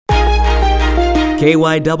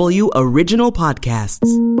KYW Original Podcasts.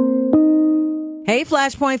 Hey,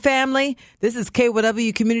 Flashpoint family. This is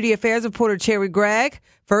KYW Community Affairs reporter Cherry Gregg.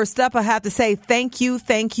 First up, I have to say thank you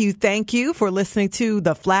for listening to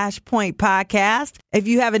the Flashpoint podcast. If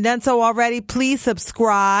you haven't done so already, please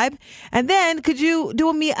subscribe. And then could you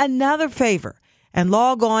do me another favor and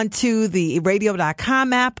log on to the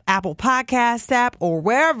radio.com app, Apple Podcast app, or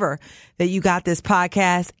wherever that you got this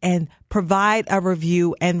podcast and provide a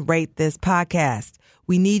review and rate this podcast.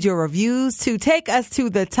 We need your reviews to take us to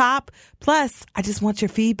the top. Plus, I just want your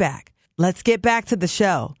feedback. Let's get back to the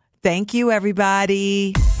show. Thank you,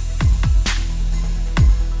 everybody.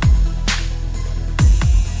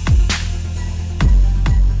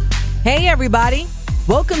 Hey, everybody.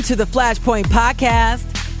 Welcome to the Flashpoint podcast.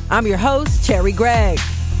 I'm your host, Cherry Gregg.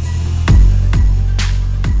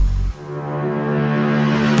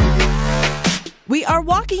 We are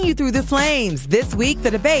walking you through the flames. This week,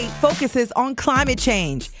 the debate focuses on climate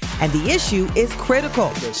change, and the issue is critical.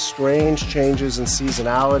 There's strange changes in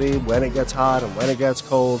seasonality, when it gets hot and when it gets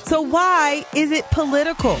cold. So why is it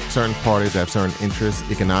political? Certain parties have certain interests,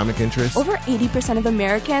 economic interests. Over 80% of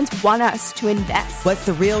Americans want us to invest. What's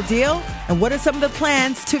the real deal? And what are some of the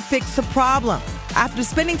plans to fix the problem? After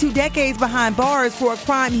spending 2 decades behind bars for a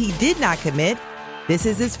crime he did not commit, this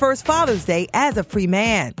is his first Father's Day as a free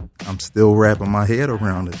man. I'm still wrapping my head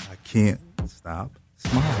around it. I can't stop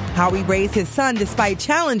smiling. How he raised his son despite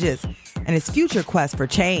challenges and his future quest for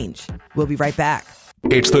change. We'll be right back.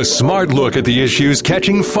 It's the smart look at the issues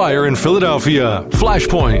catching fire in Philadelphia.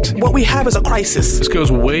 Flashpoint. What we have is a crisis. This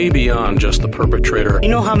goes way beyond just the perpetrator. You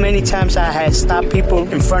know how many times I had stopped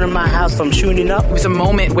people in front of my house from shooting up? It was a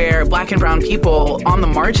moment where black and brown people on the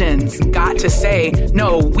margins got to say,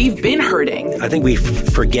 no, we've been hurting. I think we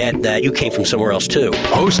forget that you came from somewhere else, too.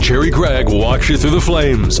 Host Cherry Gregg walks you through the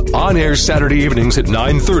flames. On air Saturday evenings at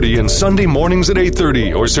 9:30 and Sunday mornings at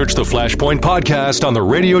 8:30. Or search the Flashpoint podcast on the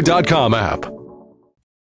radio.com app.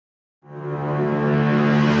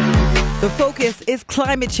 The focus is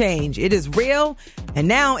climate change. It is real, and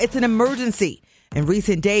now it's an emergency. In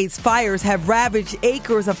recent days, fires have ravaged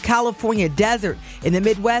acres of California desert. In the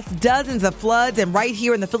Midwest, dozens of floods, and right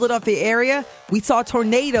here in the Philadelphia area, we saw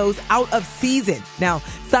tornadoes out of season. Now,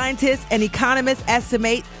 scientists and economists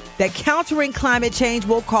estimate that countering climate change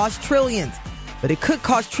will cost trillions, but it could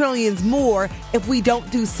cost trillions more if we don't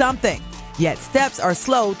do something. Yet steps are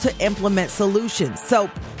slow to implement solutions. So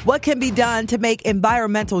what can be done to make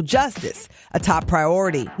environmental justice a top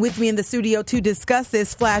priority? With me in the studio to discuss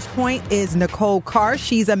this Flashpoint is Nicole Karsh.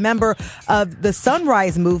 She's a member of the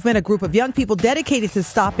Sunrise Movement, a group of young people dedicated to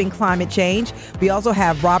stopping climate change. We also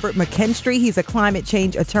have Robert McKinstry. He's a climate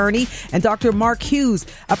change attorney. And Dr. Mark Hughes,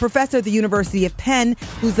 a professor at the University of Penn,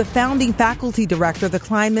 who's the founding faculty director of the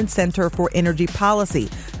Kleinman Center for Energy Policy.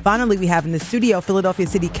 Finally, we have in the studio Philadelphia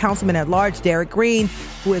City Councilman at Large, Derek Green,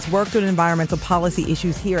 who has worked on environmental policy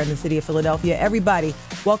issues here in the city of Philadelphia. Everybody,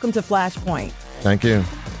 welcome to Flashpoint. Thank you.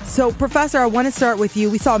 So, Professor, I want to start with you.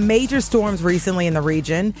 We saw major storms recently in the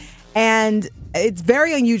region, and it's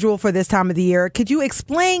very unusual for this time of the year. Could you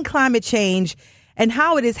explain climate change and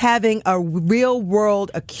how it is having a real-world,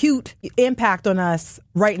 acute impact on us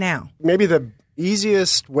right now? Maybe the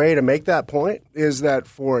easiest way to make that point is that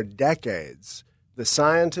for decades, the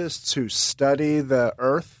scientists who study the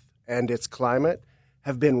Earth and its climate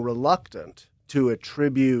have been reluctant to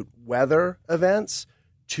attribute weather events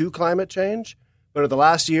to climate change. But over the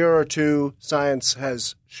last year or two, science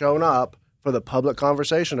has shown up for the public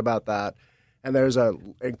conversation about that. And there's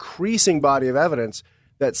an increasing body of evidence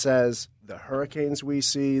that says the hurricanes we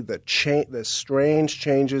see, the strange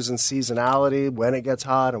changes in seasonality, when it gets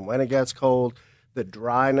hot and when it gets cold, the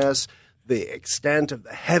dryness, the extent of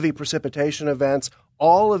the heavy precipitation events,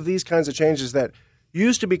 all of these kinds of changes that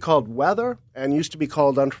used to be called weather and used to be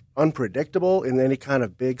called unpredictable in any kind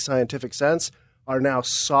of big scientific sense are now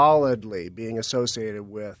solidly being associated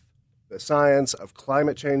with the science of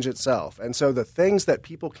climate change itself. And so the things that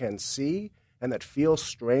people can see and that feel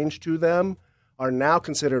strange to them are now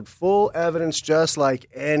considered full evidence, just like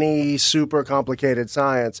any super complicated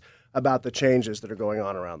science, about the changes that are going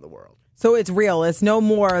on around the world. So it's real. It's no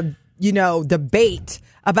more, debate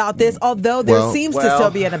about this, although there seems to still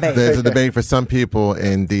be a debate. There's a debate for some people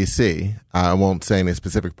in D.C. I won't say any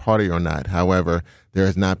specific party or not. However, there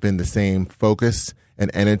has not been the same focus and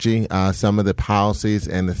energy. Some of the policies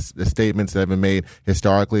and the statements that have been made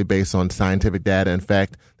historically based on scientific data, in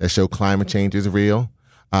fact, that show climate change is real.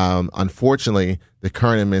 Unfortunately, the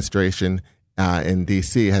current administration in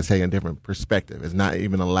D.C. has taken a different perspective. It's not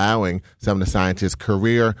even allowing some of the scientists,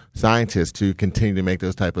 career scientists, to continue to make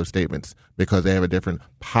those type of statements because they have a different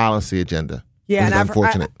policy agenda. Yeah, and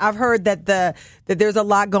unfortunate. I've heard that that there's a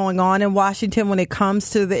lot going on in Washington when it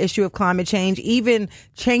comes to the issue of climate change, even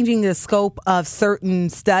changing the scope of certain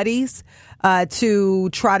studies to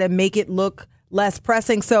try to make it look less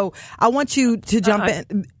pressing. So I want you to jump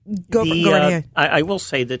in. Go right ahead. I will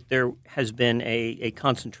say that there has been a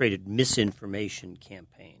concentrated misinformation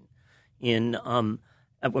campaign. When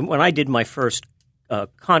I did my first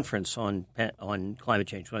conference on climate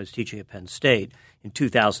change when I was teaching at Penn State in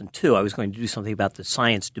 2002, I was going to do something about the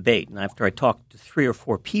science debate. And after I talked to 3 or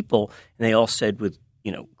 4 people, and they all said with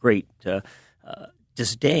great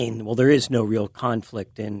disdain, well, there is no real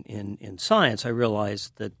conflict in science, I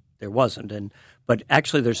realized that there wasn't. But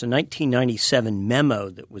actually there's a 1997 memo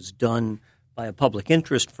that was done by a public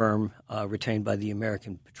interest firm retained by the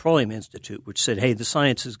American Petroleum Institute, which said, hey, the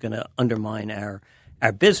science is going to undermine our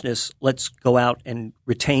business. Let's go out and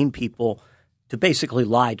retain people to basically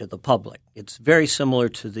lie to the public. It's very similar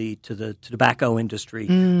to the tobacco industry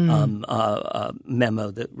memo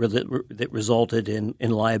that resulted in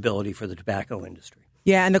liability for the tobacco industry.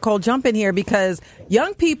 Yeah, and Nicole, jump in here because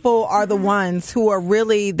young people are the ones who are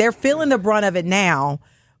they're feeling the brunt of it now,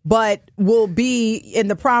 but will be in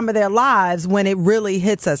the prime of their lives when it really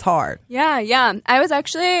hits us hard. Yeah. I was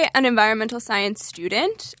actually an environmental science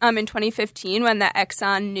student in 2015 when the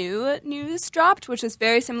Exxon news dropped, which was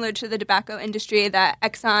very similar to the tobacco industry, that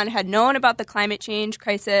Exxon had known about the climate change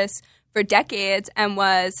crisis for decades and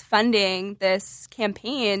was funding this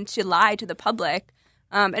campaign to lie to the public.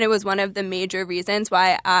 And it was one of the major reasons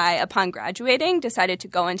why I, upon graduating, decided to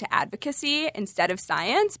go into advocacy instead of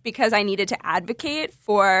science, because I needed to advocate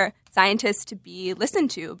for scientists to be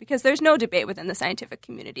listened to, because there's no debate within the scientific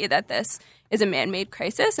community that this is a man-made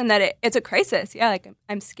crisis and that it's a crisis. Yeah, like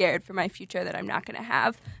I'm scared for my future that I'm not going to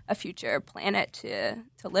have a future planet to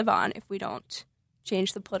live on if we don't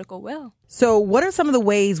change the political will. So what are some of the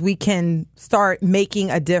ways we can start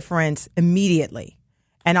making a difference immediately?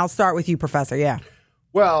 And I'll start with you, Professor. Yeah.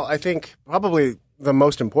 Well, I think probably the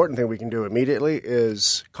most important thing we can do immediately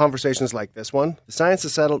is conversations like this one. The science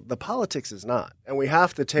is settled. The politics is not. And we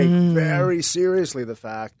have to take very seriously the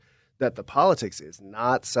fact that the politics is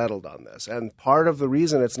not settled on this. And part of the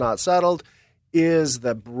reason it's not settled is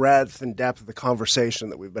the breadth and depth of the conversation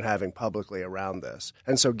that we've been having publicly around this.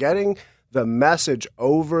 And so getting the message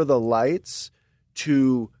over the lights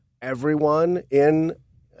to everyone in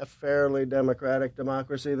a fairly democratic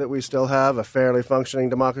democracy that we still have, a fairly functioning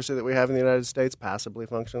democracy that we have in the United States, passably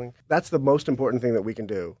functioning. That's the most important thing that we can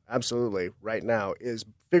do, absolutely, right now, is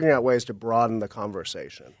figuring out ways to broaden the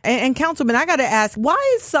conversation. And Councilman, I got to ask,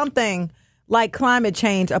 why is something like climate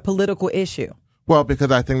change a political issue? Well, because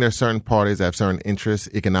I think there's certain parties that have certain interests,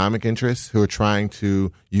 economic interests, who are trying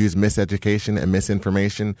to use miseducation and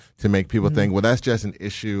misinformation to make people think, well, that's just an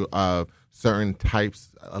issue of certain types,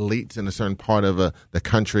 elites in a certain part of the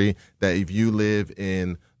country, that if you live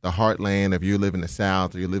in the heartland, if you live in the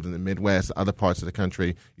South, or you live in the Midwest, other parts of the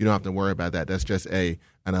country, you don't have to worry about that. That's just an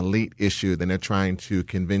elite issue. Then they're trying to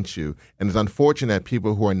convince you. And it's unfortunate that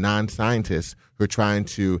people who are non-scientists who are trying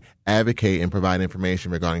to advocate and provide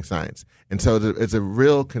information regarding science. And so it's a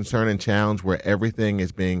real concern and challenge where everything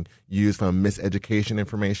is being used from miseducation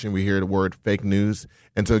information. We hear the word fake news.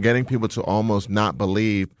 And so getting people to almost not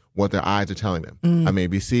believe what their eyes are telling them. I mean,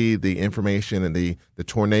 we see the information and the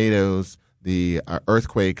tornadoes, the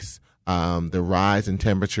earthquakes, the rise in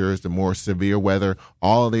temperatures, the more severe weather,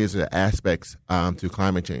 all of these are aspects to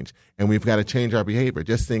climate change. And we've got to change our behavior,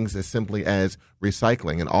 just things as simply as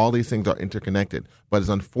recycling. And all these things are interconnected. But it's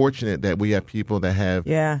unfortunate that we have people that have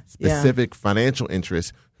specific financial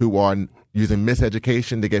interests who are using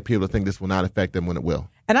miseducation to get people to think this will not affect them when it will.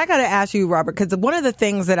 And I got to ask you, Robert, because one of the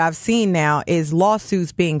things that I've seen now is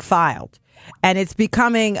lawsuits being filed. And it's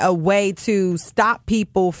becoming a way to stop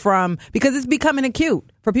people from, because it's becoming acute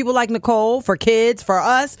for people like Nicole, for kids, for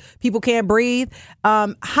us. People can't breathe.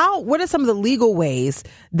 What are some of the legal ways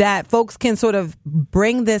that folks can sort of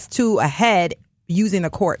bring this to a head using the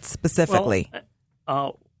courts specifically?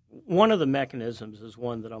 Well, one of the mechanisms is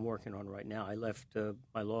one that I'm working on right now. I left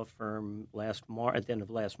my law firm at the end of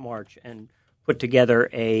last March and put together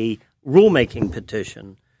a rulemaking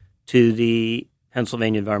petition to the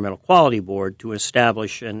Pennsylvania Environmental Quality Board to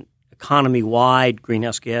establish an economy-wide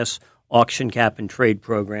greenhouse gas auction cap and trade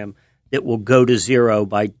program that will go to zero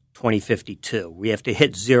by 2052. We have to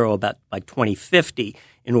hit zero by 2050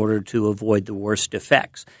 in order to avoid the worst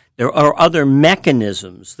effects. There are other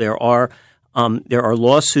mechanisms. There are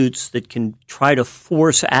lawsuits that can try to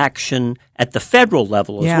force action at the federal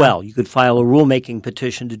level as well. You could file a rulemaking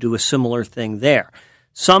petition to do a similar thing there.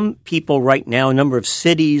 Some people right now, a number of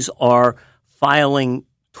cities are filing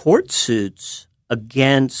tort suits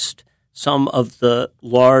against some of the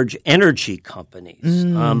large energy companies.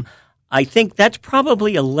 I think that's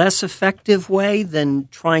probably a less effective way than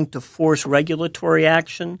trying to force regulatory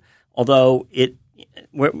action, although it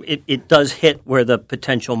does hit where the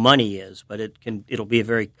potential money is, but it'll be a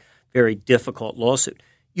very, very difficult lawsuit.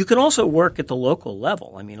 You can also work at the local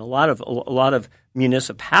level. I mean, a lot of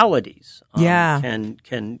municipalities can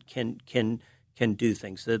do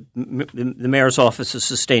things. The mayor's office of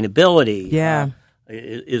sustainability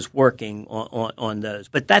is working on those,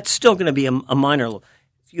 but that's still going to be a minor.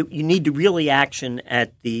 You need to really action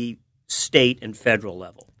at the state and federal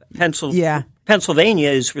level. Pennsylvania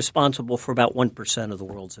is responsible for about 1% of the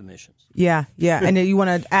world's emissions. Yeah. And then you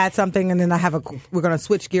want to add something, and then we're going to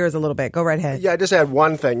switch gears a little bit. Go right ahead. Yeah, I just add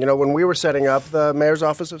one thing. When we were setting up the Mayor's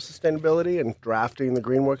Office of Sustainability and drafting the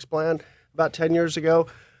Greenworks plan about 10 years ago,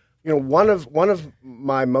 one of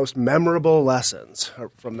my most memorable lessons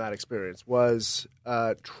from that experience was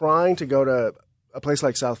trying to go to a place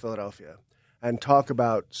like South Philadelphia and talk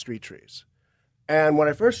about street trees. And when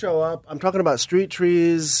I first show up, I'm talking about street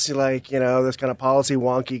trees, like, this kind of policy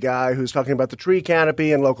wonky guy who's talking about the tree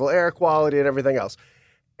canopy and local air quality and everything else.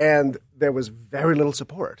 And there was very little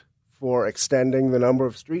support for extending the number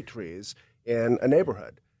of street trees in a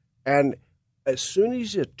neighborhood. And as soon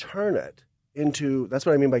as you turn it into, that's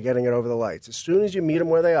what I mean by getting it over the lights. As soon as you meet them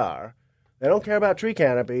where they are, they don't care about tree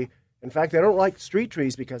canopy. In fact, they don't like street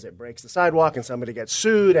trees because it breaks the sidewalk and somebody gets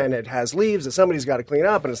sued and it has leaves that somebody's got to clean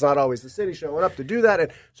up, and it's not always the city showing up to do that,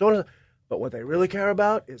 and so on. But what they really care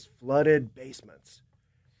about is flooded basements.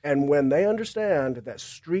 And when they understand that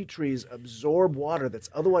street trees absorb water that's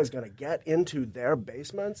otherwise going to get into their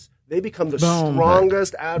basements, they become the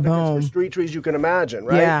strongest advocates for street trees you can imagine,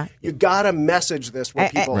 right? Yeah. You got to message this where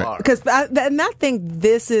people are. Because I think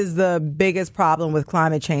this is the biggest problem with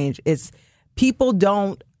climate change. It's people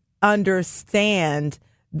don't understand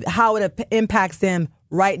how it impacts them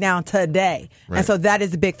right now today. Right. And so that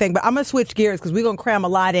is the big thing. But I'm going to switch gears because we're going to cram a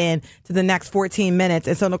lot in to the next 14 minutes.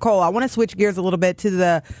 And so, Nicole, I want to switch gears a little bit to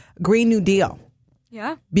the Green New Deal.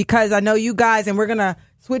 Yeah. Because I know you guys, and we're going to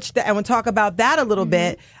switch and we'll talk about that a little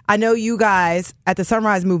bit. I know you guys at the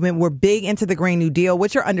Sunrise Movement were big into the Green New Deal.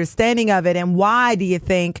 What's your understanding of it, and why do you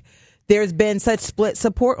think there's been such split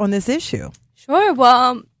support on this issue? Sure.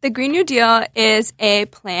 Well, the Green New Deal is a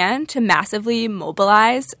plan to massively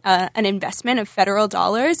mobilize an investment of federal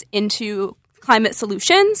dollars into climate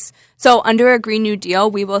solutions. So under a Green New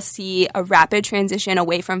Deal, we will see a rapid transition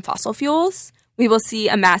away from fossil fuels. We will see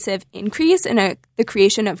a massive increase in the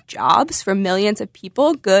creation of jobs for millions of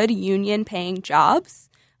people, good union-paying jobs,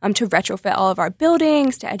 to retrofit all of our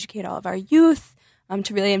buildings, to educate all of our youth,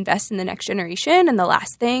 to really invest in the next generation. And the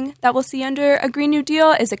last thing that we'll see under a Green New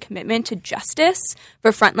Deal is a commitment to justice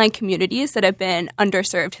for frontline communities that have been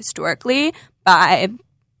underserved historically by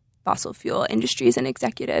fossil fuel industries and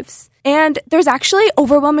executives. And there's actually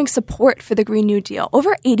overwhelming support for the Green New Deal.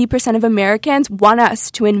 Over 80% of Americans want us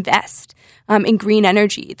to invest in green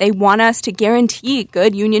energy. They want us to guarantee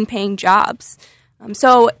good union-paying jobs.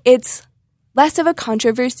 So it's less of a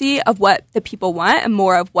controversy of what the people want and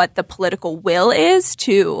more of what the political will is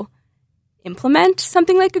to implement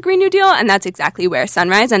something like a Green New Deal. And that's exactly where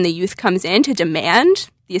Sunrise and the youth comes in to demand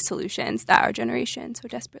these solutions that our generation so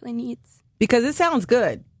desperately needs. Because it sounds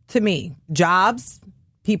good to me. Jobs,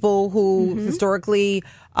 people who historically,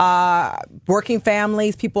 working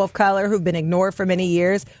families, people of color who've been ignored for many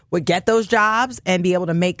years would get those jobs and be able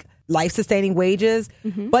to make life-sustaining wages,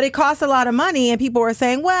 but it costs a lot of money, and people are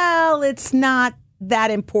saying, well, it's not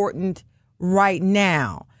that important right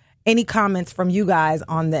now. Any comments from you guys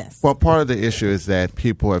on this? Well, part of the issue is that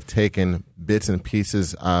people have taken bits and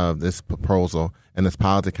pieces of this proposal and this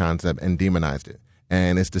policy concept and demonized it.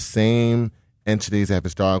 And it's the same entities that have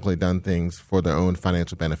historically done things for their own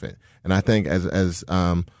financial benefit. And I think as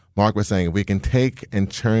Mark was saying, we can take and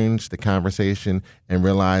change the conversation and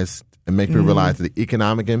realize and make people realize the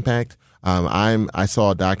economic impact. I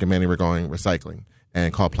saw a documentary regarding recycling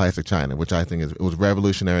and called Plastic China, which I think it was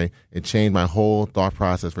revolutionary. It changed my whole thought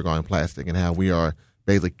process regarding plastic and how we are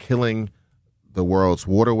basically killing the world's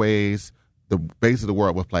waterways, the base of the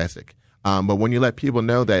world with plastic. But when you let people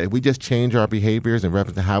know that if we just change our behaviors in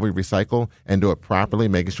reference to how we recycle and do it properly,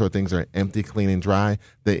 making sure things are empty, clean, and dry,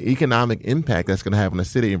 the economic impact that's going to have on the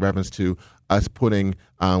city in reference to us putting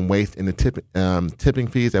waste in the tipping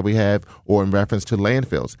fees that we have, or in reference to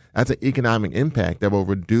landfills. That's an economic impact that will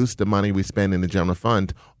reduce the money we spend in the general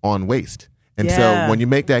fund on waste. And Yeah. so when you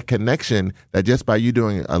make that connection, that just by you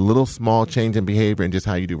doing a little small change in behavior and just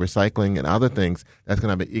how you do recycling and other things, that's going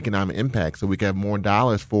to have an economic impact. So we can have more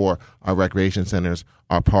dollars for our recreation centers,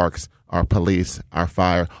 our parks, our police, our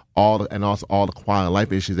fire, and also all the quality of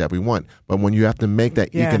life issues that we want. But when you have to make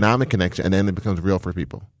that economic connection, and then it becomes real for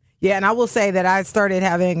people. Yeah, and I will say that I started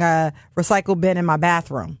having a recycle bin in my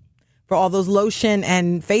bathroom for all those lotion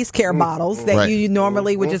and face care bottles that you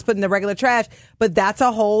normally would just put in the regular trash. But that's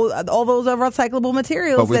all those are recyclable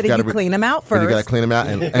materials that if you clean them out first. You got to clean them out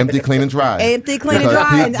and empty, clean, and dry. Empty, clean, and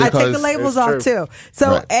dry. And I take the labels off too.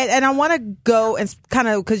 So, and I want to go and kind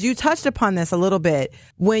of, because you touched upon this a little bit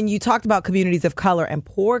when you talked about communities of color, and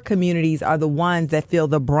poor communities are the ones that feel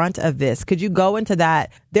the brunt of this. Could you go into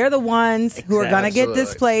that? They're the ones who are going to get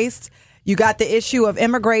displaced. You got the issue of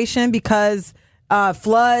immigration because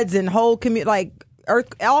floods and whole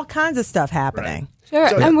all kinds of stuff happening.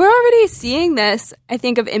 Sure. And we're already seeing this, I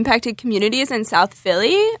think, of impacted communities in South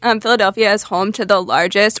Philly. Philadelphia is home to the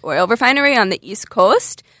largest oil refinery on the East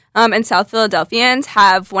Coast. And South Philadelphians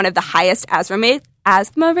have one of the highest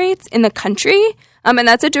asthma rates in the country. And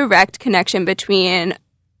that's a direct connection between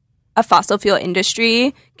a fossil fuel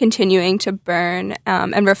industry continuing to burn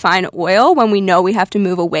and refine oil when we know we have to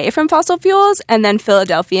move away from fossil fuels, and then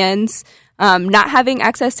Philadelphians not having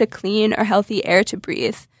access to clean or healthy air to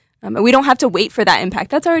breathe. And we don't have to wait for that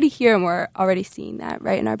impact. That's already here, and we're already seeing that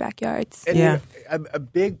right in our backyards. And a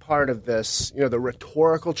big part of this, the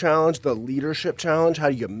rhetorical challenge, the leadership challenge, how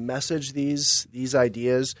do you message these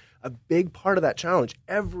ideas? A big part of that challenge,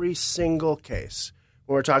 every single case,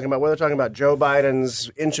 when we're talking about, whether we're talking about Joe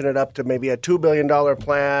Biden's inching it up to maybe a $2 billion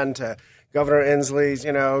plan, to Governor Inslee's,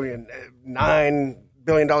 $9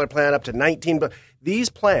 billion plan up to $19 billion. These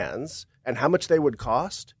plans and how much they would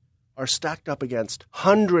cost are stacked up against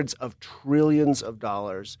hundreds of trillions of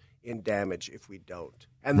dollars in damage if we don't.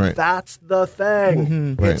 And that's the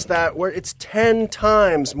thing. It's that it's 10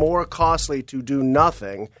 times more costly to do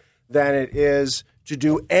nothing than it is to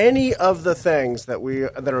do any of the things that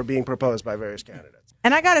are being proposed by various candidates.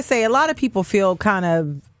 And I got to say, a lot of people feel kind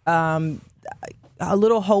of a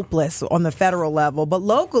little hopeless on the federal level, but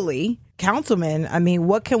locally, councilmen,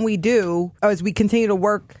 what can we do as we continue to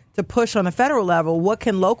work to push on the federal level? What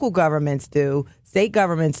can local governments do, state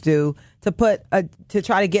governments do to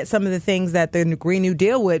try to get some of the things that the Green New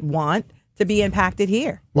Deal would want to be impacted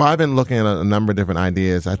here? Well, I've been looking at a number of different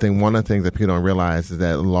ideas. I think one of the things that people don't realize is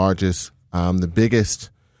that the biggest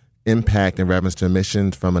impact in reference to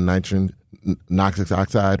emissions from a nitrogen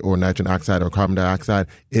oxide or nitrogen oxide or carbon dioxide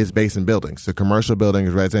is based in buildings. So commercial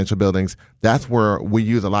buildings, residential buildings, that's where we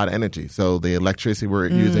use a lot of energy. So the electricity we're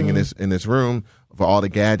using in this room, for all the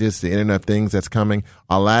gadgets, the Internet of Things that's coming,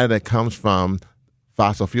 a lot of that comes from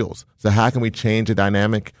fossil fuels. So how can we change the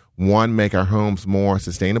dynamic? One, make our homes more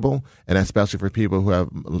sustainable, and especially for people who have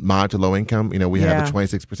moderate to low income. We have a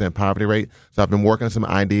 26% poverty rate. So I've been working on some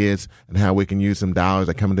ideas and how we can use some dollars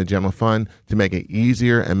that come into the general fund to make it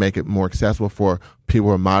easier and make it more accessible for people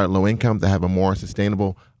who are moderate low income to have a more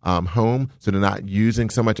sustainable home, so they're not using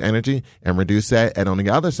so much energy, and reduce that. And on the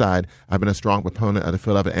other side, I've been a strong proponent of the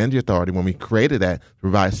Philadelphia Energy Authority when we created that to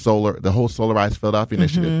provide the whole Solarized Philadelphia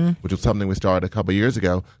initiative, which was something we started a couple of years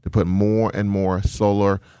ago to put more and more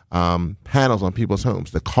solar panels on people's homes.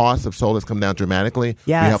 The cost of solar has come down dramatically.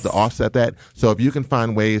 Yes. We help to offset that. So if you can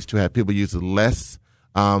find ways to have people use less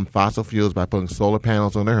fossil fuels by putting solar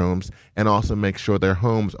panels on their homes, and also make sure their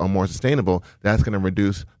homes are more sustainable, that's going to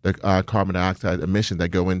reduce the carbon dioxide emissions that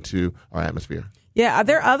go into our atmosphere. Yeah, are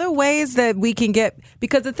there other ways that we can get,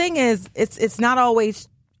 because the thing is, it's not always,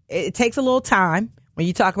 it takes a little time. When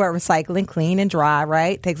you talk about recycling, clean and dry,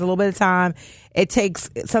 right? It takes a little bit of time.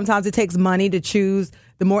 Sometimes it takes money to choose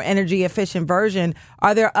the more energy efficient version.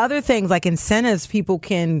 Are there other things like incentives people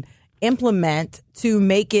can implement to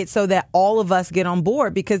make it so that all of us get on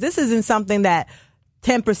board? Because this isn't something that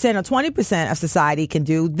 10% or 20% of society can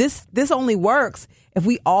do. This only works if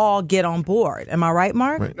we all get on board. Am I right,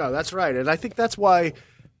 Mark? Right. No, that's right. And I think that's why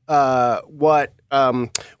what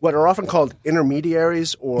are often called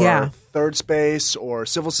intermediaries or third space or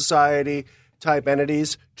civil society type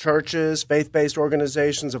entities, churches, faith-based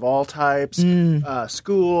organizations of all types,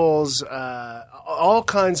 schools, all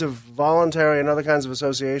kinds of voluntary and other kinds of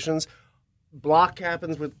associations, block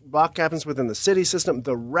captains within the city system,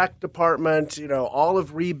 the rec department, all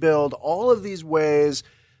of Rebuild, all of these ways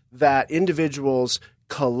that individuals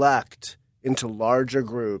collect into larger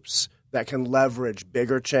groups that can leverage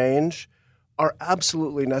bigger change are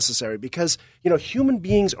absolutely necessary, because human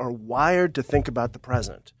beings are wired to think about the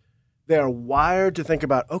present. They are wired to think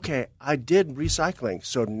about, okay, I did recycling,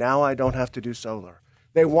 so now I don't have to do solar.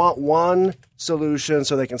 They want one solution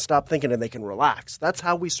so they can stop thinking and they can relax. That's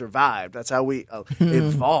how we survived. That's how we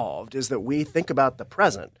evolved, is that we think about the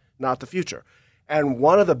present, not the future. And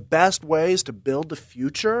one of the best ways to build the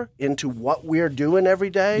future into what we're doing every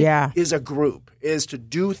day is a group, is to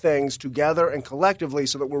do things together and collectively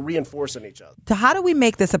so that we're reinforcing each other. So how do we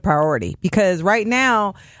make this a priority? Because right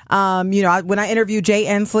now, when I interviewed Jay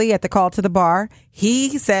Inslee at the Call to the Bar,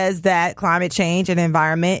 he says that climate change and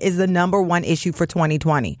environment is the number one issue for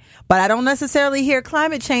 2020. But I don't necessarily hear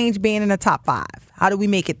climate change being in the top 5. How do we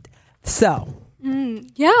make it so?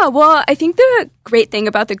 Yeah, well, I think the great thing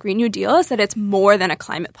about the Green New Deal is that it's more than a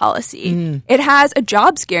climate policy. It has a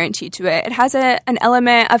jobs guarantee to it. It has an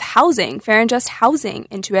element of housing, fair and just housing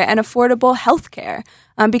into it, and affordable health care.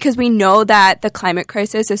 Because we know that the climate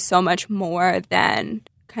crisis is so much more than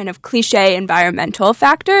kind of cliche environmental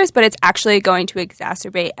factors, but it's actually going to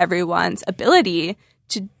exacerbate everyone's ability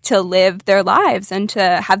to live their lives and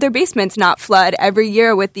to have their basements not flood every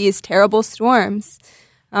year with these terrible storms.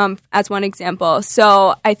 As one example.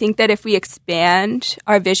 So I think that if we expand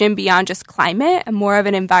our vision beyond just climate and more of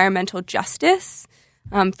an environmental justice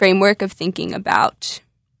framework of thinking about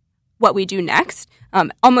what we do next,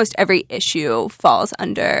 almost every issue falls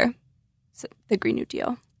under the Green New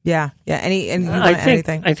Deal. Yeah.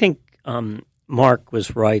 I think Mark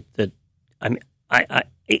was right that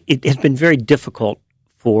it has been very difficult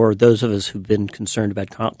for those of us who've been concerned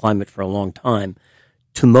about climate for a long time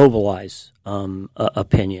to mobilize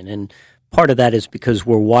opinion, and part of that is because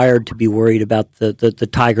we're wired to be worried about the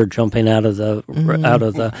tiger jumping out of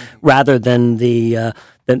the rather than the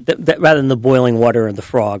boiling water and the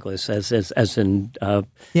frog, as in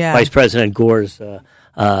Vice President Gore's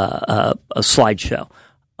slideshow,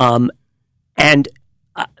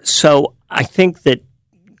 so I think that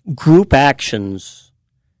group actions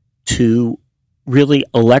to really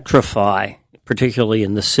electrify, particularly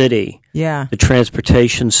in the city, the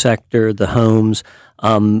transportation sector, the homes.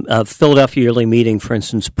 Philadelphia Yearly Meeting, for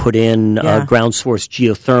instance, put in ground source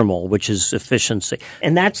geothermal, which is efficiency.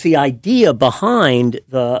 And that's the idea behind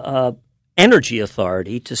the Energy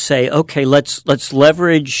Authority, to say, okay, let's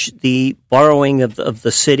leverage the borrowing of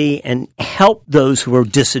the city and help those who are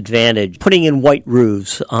disadvantaged, putting in white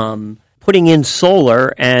roofs, putting in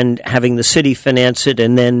solar and having the city finance it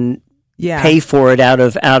and then pay for it out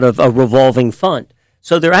of a revolving fund.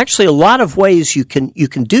 So there are actually a lot of ways you can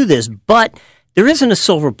do this, but there isn't a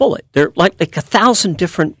silver bullet. There are like 1,000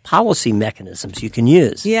 different policy mechanisms you can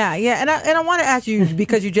use. Yeah. And I want to ask you,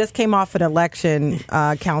 because you just came off an election,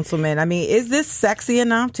 Councilman. I mean, is this sexy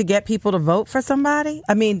enough to get people to vote for somebody?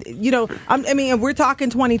 I mean, if we're talking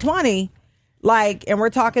 2020, and we're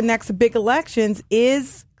talking next big elections,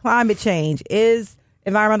 is climate change, is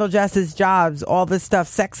environmental justice, jobs, all this stuff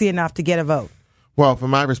sexy enough to get a vote? Well,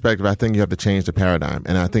 from my perspective, I think you have to change the paradigm.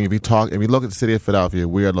 And I think if you look at the city of Philadelphia,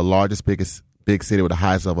 we are the largest, big city with the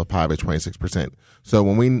highest level of poverty, 26%. So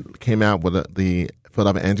when we came out with the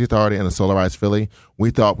Philadelphia Energy Authority and the Solarized Philly,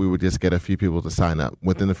 we thought we would just get a few people to sign up.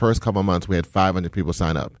 Within the first couple of months, we had 500 people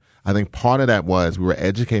sign up. I think part of that was we were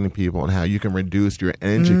educating people on how you can reduce your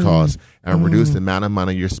energy costs and reduce the amount of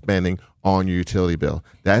money you're spending on your utility bill.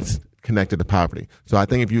 That's connected to poverty. So I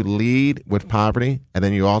think if you lead with poverty and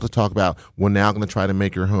then you also talk about, we're now going to try to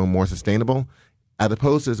make your home more sustainable, as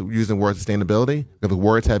opposed to using the word sustainability, if the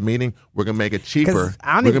words have meaning, we're going to make it cheaper.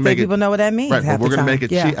 I don't even think people know what that means. Right, but we're going to make it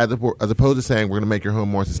cheap, as opposed to saying we're going to make your home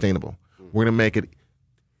more sustainable. We're going to make it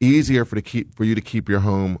easier for you to keep your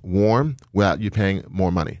home warm without you paying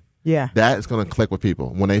more money. Yeah. That is going to click with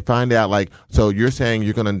people. When they find out, so you're saying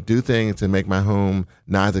you're going to do things to make my home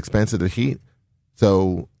not as expensive to heat,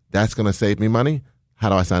 so that's going to save me money. How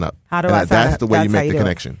do I sign up? That's the way you make the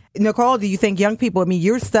connection. Nicole, do you think young people,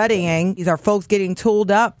 you're studying, these are folks getting tooled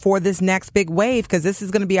up for this next big wave because this is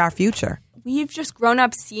going to be our future? We've just grown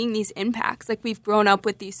up seeing these impacts. We've grown up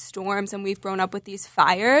with these storms and we've grown up with these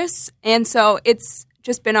fires. And so it's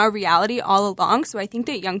just been our reality all along. So I think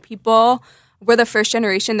that young people, we're the first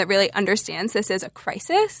generation that really understands this as a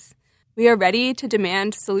crisis. We are ready to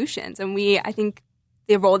demand solutions. And I think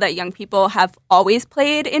the role that young people have always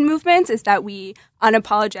played in movements is that we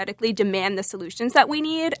unapologetically demand the solutions that we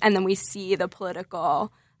need, and then we see the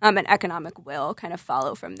political and economic will kind of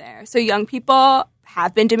follow from there. So young people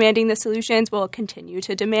have been demanding the solutions, will continue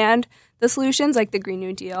to demand the solutions like the Green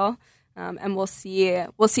New Deal, and we'll see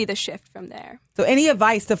the shift from there. So any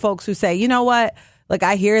advice to folks who say, you know what,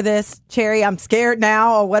 I hear this, Cherry, I'm scared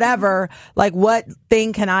now or whatever, what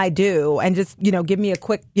thing can I do? And just, give me a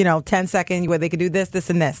quick, 10-second where they could do this, this,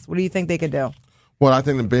 and this. What do you think they could do? Well, I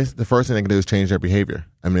think the first thing they can do is change their behavior.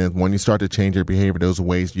 I mean, when you start to change your behavior, those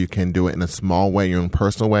ways you can do it in a small way, your own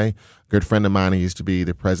personal way. A good friend of mine who used to be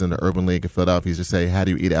the president of the Urban League of Philadelphia used to say, how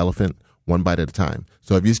do you eat an elephant? One bite at a time.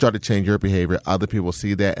 So if you start to change your behavior, other people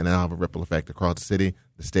see that, and that'll have a ripple effect across the city,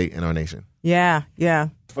 the state, and our nation. Yeah, yeah.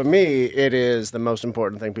 For me, it is the most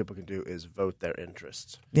important thing people can do is vote their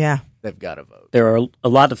interests. Yeah. They've got to vote. There are a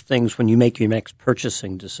lot of things when you make your next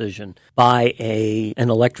purchasing decision. Buy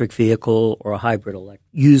an electric vehicle or a hybrid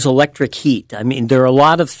use electric heat. I mean, there are a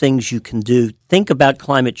lot of things you can do. Think about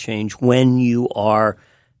climate change when you are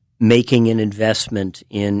making an investment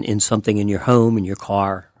in something in your home, in your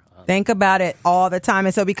car. Think about it all the time.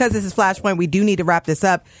 And so because this is Flashpoint, we do need to wrap this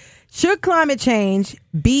up. Should climate change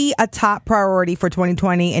be a top priority for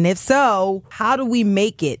 2020? And if so, how do we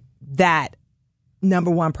make it that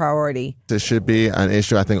number one priority? This should be an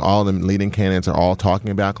issue. I think all the leading candidates are all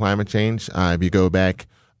talking about climate change. If you go back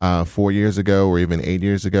 4 years ago or even 8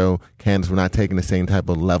 years ago, candidates were not taking the same type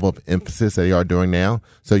of level of emphasis that they are doing now.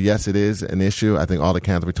 So, yes, it is an issue. I think all the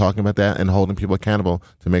candidates are talking about that and holding people accountable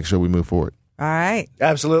to make sure we move forward. All right.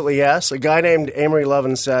 Absolutely, yes. A guy named Amory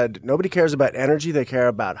Lovin said, nobody cares about energy. They care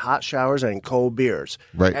about hot showers and cold beers.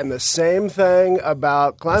 Right. And the same thing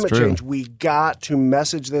about climate change. We got to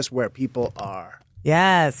message this where people are.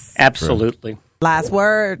 Yes. Absolutely. Last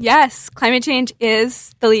word. Yes, climate change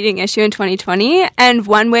is the leading issue in 2020. And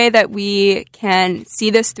one way that we can see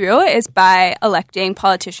this through is by electing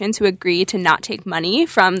politicians who agree to not take money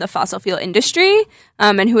from the fossil fuel industry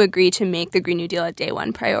and who agree to make the Green New Deal a day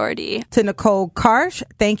one priority. To Nicole Karsh,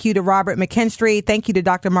 thank you to Robert McKinstry, thank you to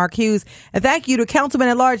Dr. Mark Hughes, and thank you to Councilman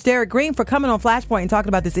at Large Derek Green for coming on Flashpoint and talking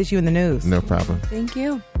about this issue in the news. No problem. Thank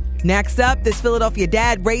you. Next up, this Philadelphia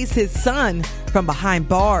dad raised his son from behind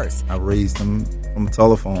bars. I raised him from a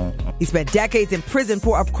telephone. He spent decades in prison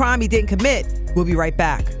for a crime he didn't commit. We'll be right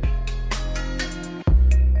back.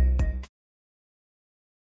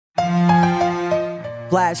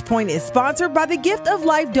 Flashpoint is sponsored by the Gift of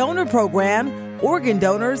Life Donor Program. Organ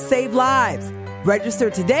donors save lives.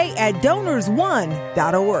 Register today at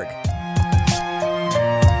donorsone.org.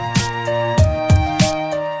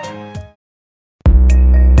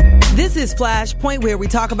 This is Flashpoint, where we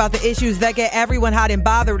talk about the issues that get everyone hot and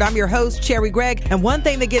bothered. I'm your host, Cherry Gregg, and one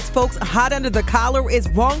thing that gets folks hot under the collar is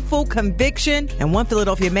wrongful conviction. And one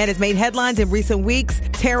Philadelphia man has made headlines in recent weeks.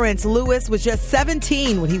 Terrence Lewis was just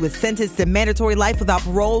 17 when he was sentenced to mandatory life without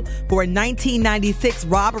parole for a 1996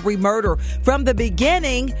 robbery murder. From the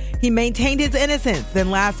beginning, he maintained his innocence.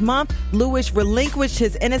 Then last month, Lewis relinquished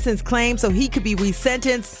his innocence claim so he could be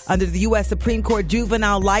resentenced under the U.S. Supreme Court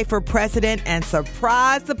juvenile lifer precedent. And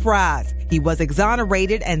surprise, surprise, he was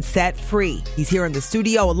exonerated and set free. He's here in the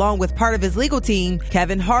studio along with part of his legal team,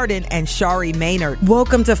 Kevin Harden and Shari Maynard.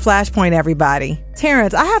 Welcome to Flashpoint, everybody.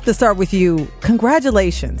 Terrence, I have to start with you.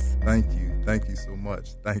 Congratulations. Thank you. Thank you so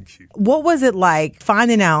much. Thank you. What was it like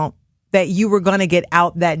finding out that you were going to get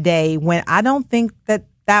out that day when I don't think that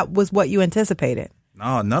that was what you anticipated?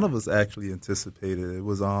 No, none of us actually anticipated. It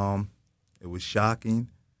was shocking.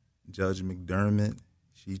 Judge McDermott,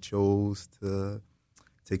 she chose to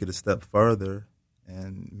take it a step further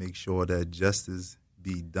and make sure that justice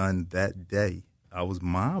be done that day. I was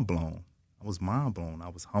mind blown. I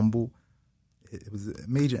was humble. It was a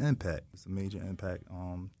major impact. It's a major impact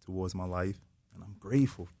towards my life, and I'm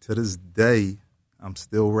grateful. To this day, I'm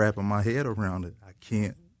still wrapping my head around it. I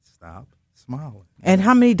can't stop smiling. And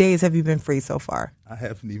how many days have you been free so far? I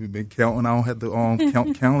haven't even been counting. I don't have to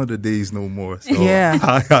count calendar days no more. So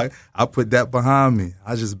yeah. I put that behind me.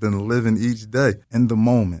 I just been living each day in the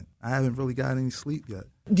moment. I haven't really got any sleep yet.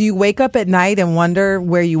 Do you wake up at night and wonder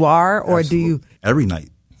where you are, or Absolutely. do you? Every night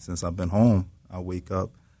since I've been home, I wake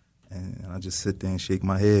up and I just sit there and shake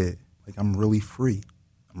my head like I'm really free.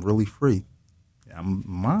 I'm really free. I'm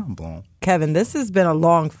mind blown. Kevin, this has been a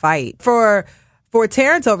long fight for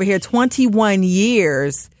Terrence over here. 21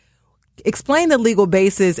 years. Explain the legal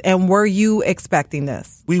basis, and were you expecting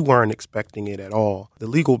this? We weren't expecting it at all. The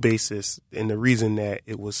legal basis and the reason that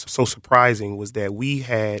it was so surprising was that we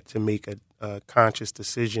had to make a conscious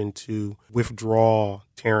decision to withdraw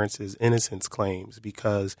Terrence's innocence claims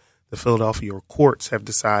because the Philadelphia courts have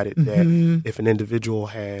decided that if an individual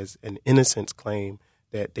has an innocence claim,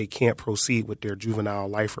 that they can't proceed with their juvenile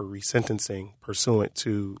lifer resentencing pursuant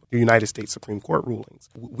to the United States Supreme Court rulings.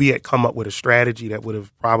 We had come up with a strategy that would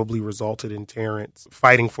have probably resulted in Terrence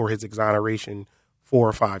fighting for his exoneration 4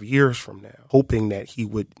 or 5 years from now, hoping that he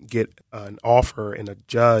would get an offer and a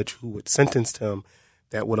judge who would sentence him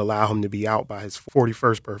that would allow him to be out by his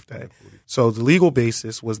 41st birthday. So the legal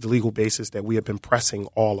basis was the legal basis that we had been pressing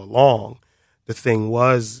all along, The thing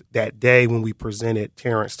was, that day when we presented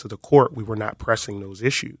Terrence to the court, we were not pressing those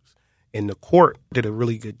issues. And the court did a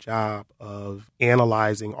really good job of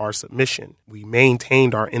analyzing our submission. We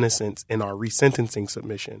maintained our innocence in our resentencing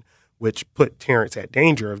submission, which put Terrence at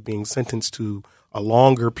danger of being sentenced to a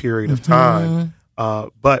longer period of time.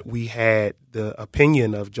 But we had the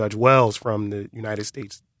opinion of Judge Wells from the United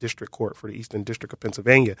States District Court for the Eastern District of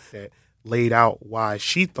Pennsylvania that laid out why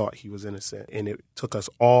she thought he was innocent. And it took us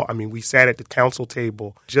all, we sat at the counsel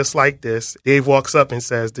table just like this. Dave walks up and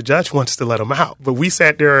says, the judge wants to let him out. But we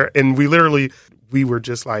sat there and we were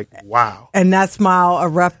just like, wow. And that smile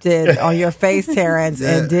erupted on your face, Terrence,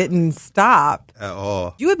 and didn't stop. At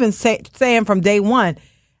all. You had been saying from day one,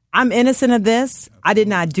 I'm innocent of this. I did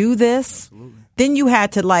not do this. Absolutely. Then you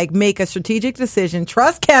had to make a strategic decision,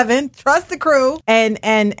 trust Kevin, trust the crew, and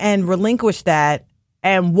relinquish that.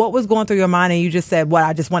 And what was going through your mind? And you just said,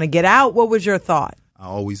 I just want to get out. What was your thought? I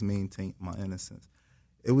always maintained my innocence.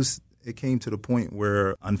 It came to the point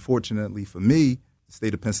where, unfortunately for me, the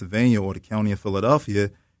state of Pennsylvania or the county of Philadelphia,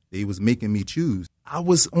 they was making me choose. I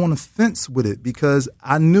was on the fence with it because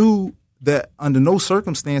I knew that under no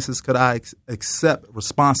circumstances could I accept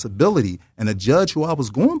responsibility. And the judge who I was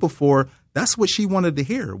going before, that's what she wanted to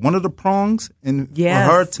hear. One of the prongs for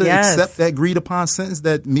her to accept that agreed upon sentence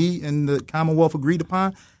that me and the Commonwealth agreed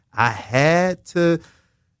upon, I had to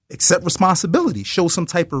accept responsibility, show some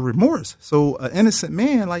type of remorse. So an innocent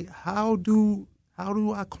man, how do I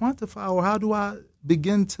quantify or how do I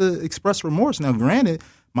begin to express remorse? Now, granted,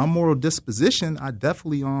 my moral disposition, I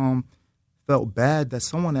definitely felt bad that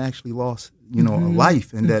someone actually lost, a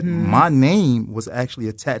life, and that my name was actually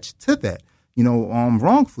attached to that,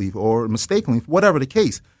 wrongfully or mistakenly, whatever the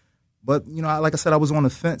case. But like I said, I was on the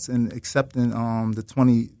fence in accepting the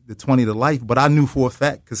 20 to life. But I knew for a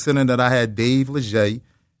fact, considering that I had Dave Leger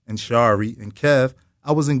and Shari and Kev,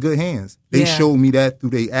 I was in good hands. They showed me that through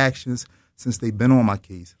their actions since they've been on my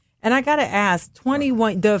case. And I got to ask,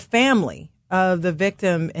 21, the family of the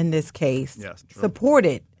victim in this case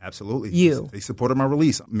supported absolutely you. They supported my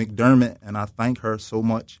release. McDermott, and I thank her so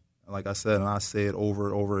much. Like I said, and I say it over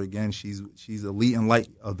and over again, she's a leading light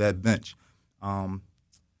of that bench as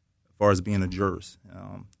far as being a jurist.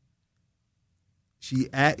 She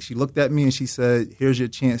looked at me and she said, here's your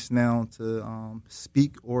chance now to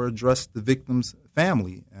speak or address the victim's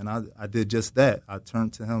family. And I did just that. I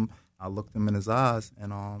turned to him, I looked him in his eyes,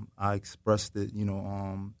 and I expressed it,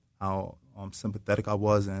 how sympathetic I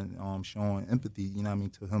was and showing empathy,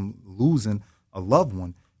 to him losing a loved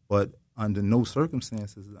one. But under no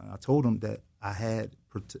circumstances, I told him that I had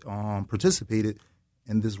participated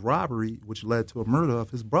in this robbery, which led to a murder of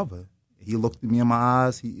his brother. He looked at me in my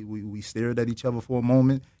eyes. We stared at each other for a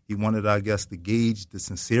moment. He wanted, I guess, to gauge the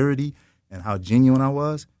sincerity and how genuine I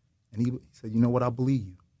was. And he said, you know what, I believe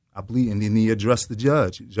you. I believe. And then he addressed the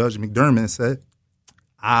judge, Judge McDermott, and said,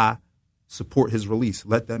 I support his release.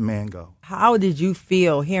 Let that man go. How did you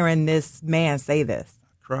feel hearing this man say this?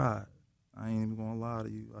 I cried. I ain't even gonna lie to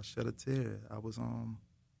you. I shed a tear. I was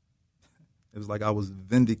it was like I was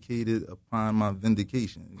vindicated upon my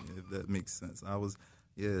vindication, if that makes sense. I was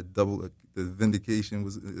double. The vindication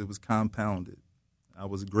was compounded. I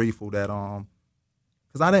was grateful that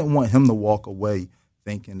because I didn't want him to walk away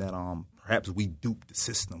thinking that perhaps we duped the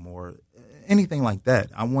system or anything like that.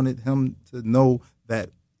 I wanted him to know that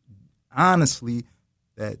honestly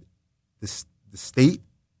that the state,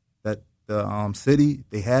 that the city,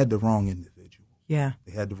 they had the wrong individual. Yeah.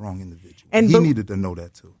 They had the wrong individual. And he needed to know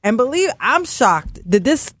that too. And I'm shocked that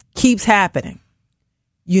this keeps happening.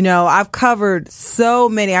 I've covered so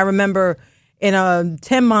many. I remember in a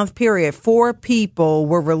 10-month period, 4 people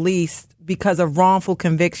were released because of wrongful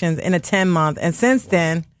convictions in a 10-month. And since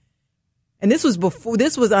then, and this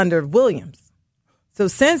was under Williams. So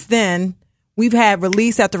since then, we've had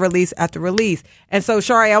release after release after release. And so,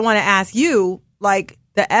 Shari, I want to ask you,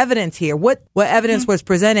 the evidence here, what evidence was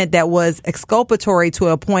presented that was exculpatory to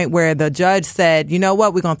a point where the judge said, you know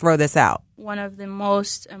what, we're going to throw this out? One of the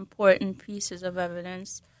most important pieces of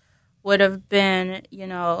evidence would have been,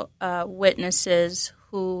 witnesses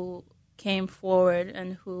who came forward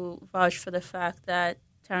and who vouched for the fact that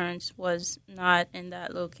Terrence was not in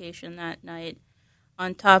that location that night.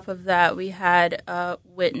 On top of that, we had a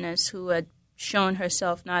witness who had shown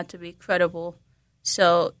herself not to be credible.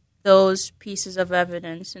 So those pieces of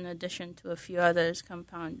evidence, in addition to a few others,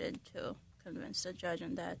 compounded to convince the judge,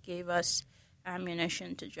 and that gave us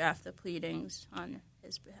ammunition to draft the pleadings on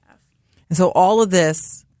his behalf. And so all of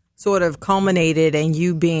this sort of culminated in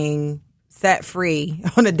you being set free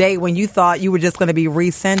on a day when you thought you were just going to be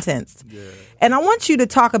resentenced. Yeah. And I want you to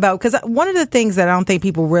talk about, because one of the things that I don't think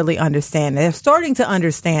people really understand, they're starting to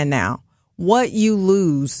understand now, what you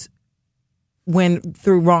lose when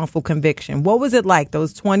through wrongful conviction. What was it like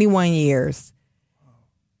those 21 years,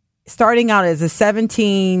 starting out as a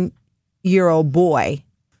 17-year-old boy?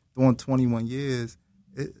 Doing 21 years,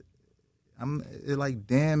 it like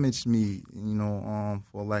damaged me,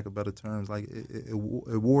 for lack of better terms. Like it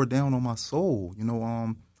wore down on my soul,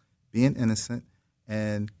 being innocent.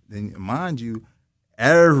 And then, mind you,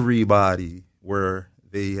 everybody where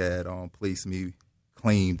they had placed me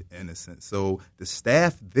claimed innocent. So the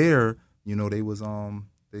staff there, they was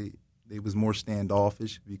more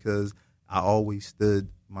standoffish because I always stood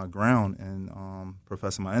my ground and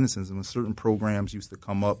professing my innocence. And when certain programs used to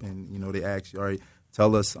come up and they asked you, all right,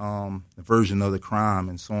 tell us the version of the crime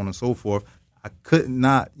and so on and so forth, I could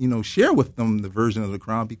not, share with them the version of the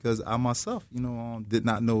crime because I myself, did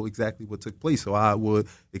not know exactly what took place. So I would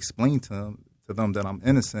explain to them that I'm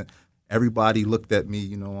innocent. Everybody looked at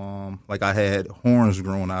me, like I had horns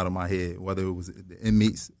growing out of my head, whether it was the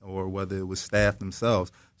inmates or whether it was staff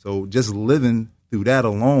themselves. So just living through that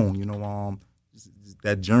alone,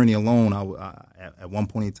 that journey alone, at one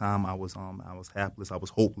point in time, I was hapless, I was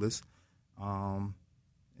hopeless.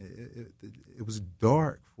 It was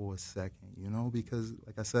dark for a second, because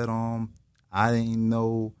like I said, I didn't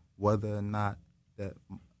know whether or not that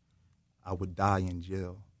I would die in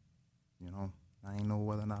jail. I didn't know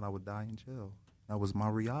whether or not I would die in jail. That was my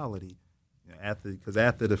reality. Because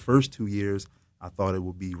after the first 2 years, I thought it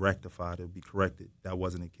would be rectified, it would be corrected. That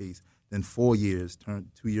wasn't the case. Then 2 years turned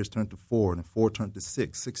to 4, and 4 turned to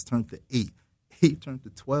 6, 6 turned to 8, 8 turned to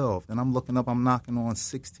 12. Then I'm looking up, I'm knocking on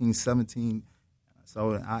 16, 17.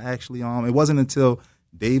 So I actually, it wasn't until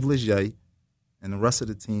Dave Leger and the rest of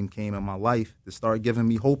the team came in my life to start giving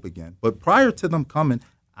me hope again. But prior to them coming,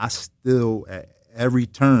 I still, at every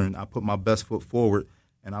turn, I put my best foot forward,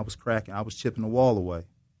 and I was cracking. I was chipping the wall away.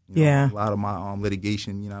 A lot of my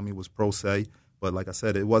litigation, was pro se. But like I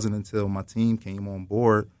said, it wasn't until my team came on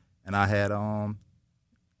board and I had a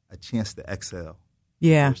chance to exhale.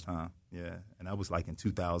 Yeah. The first time. Yeah. And that was like in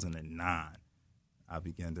 2009. I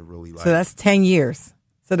began to really like. So that's 10 years.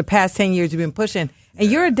 So the past 10 years you've been pushing. And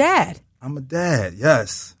you're a dad. I'm a dad,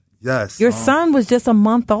 yes. Your son was just a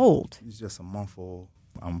month old. He's just a month old.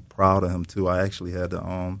 I'm proud of him, too. I actually had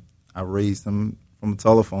to, I raised him from a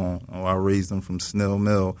telephone. I raised him from Snell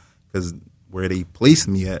Mill because where they placed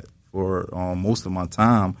me at for most of my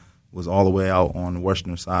time was all the way out on the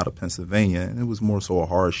western side of Pennsylvania. And it was more so a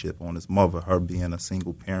hardship on his mother, her being a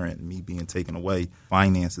single parent and me being taken away.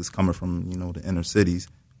 Finances coming from, the inner cities.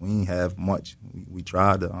 We didn't have much. We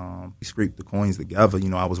tried to scrape the coins together.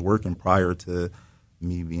 I was working prior to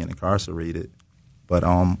me being incarcerated. But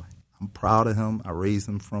I'm proud of him. I raised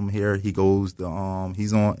him from here. He goes to,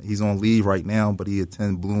 he's on leave right now, but he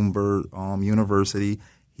attends Bloomberg University.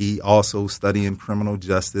 He also studying criminal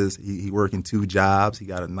justice. He working 2 jobs. He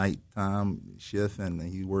got a nighttime shift, and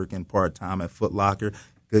he working part-time at Foot Locker.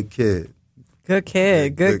 Good kid. Good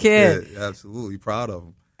kid. Absolutely proud of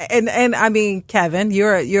him. And I mean, Kevin,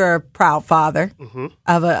 you're a proud father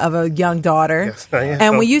of a young daughter. Yes, I am.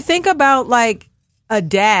 And when you think about like a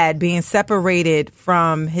dad being separated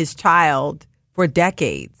from his child for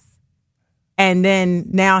decades, and then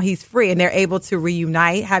now he's free, and they're able to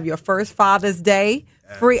reunite, have your first Father's Day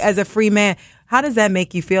free as a free man. How does that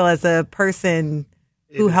make you feel as a person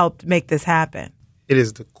who helped make this happen? It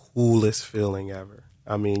is the coolest feeling ever.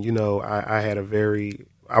 I mean,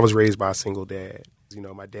 I was raised by a single dad.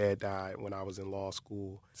 My dad died when I was in law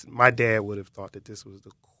school. My dad would have thought that this was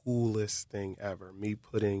the coolest thing ever. Me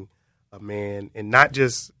putting a man, and not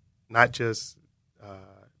just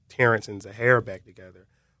Terrence and Zahara back together,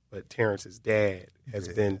 but Terrence's dad has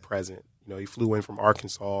been present. He flew in from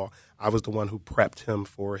Arkansas. I was the one who prepped him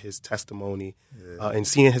for his testimony, and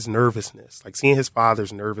seeing his nervousness, like seeing his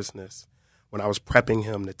father's nervousness when I was prepping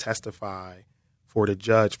him to testify for the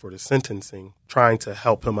judge for the sentencing, trying to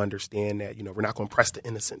help him understand that, we're not going to press the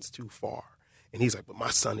innocence too far. And he's like, but my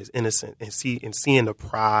son is innocent, and seeing the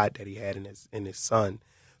pride that he had in his son.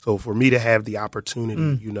 So for me to have the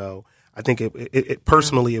opportunity, I think it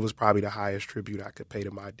personally, it was probably the highest tribute I could pay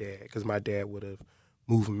to my dad, because my dad would have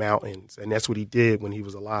moved mountains, and that's what he did when he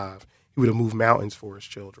was alive. He would have moved mountains for his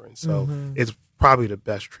children. So it's probably the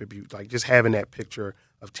best tribute. Like just having that picture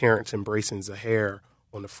of Terrence embracing Zahara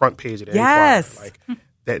on the front page of the Inquirer, like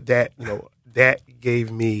that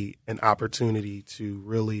gave me an opportunity to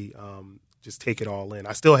really just take it all in.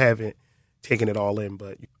 I still haven't taken it all in,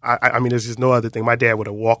 but I mean, there's just no other thing. My dad would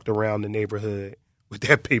have walked around the neighborhood with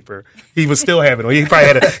that paper. He would still have it on. He probably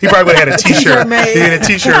would have had a T-shirt. He had a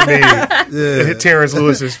T-shirt made. Yeah. Terrence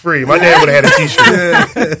Lewis is free. My dad would have had a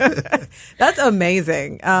T-shirt. Yeah. That's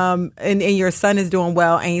amazing. And your son is doing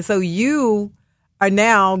well. And so you are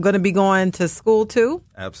now going to be going to school too?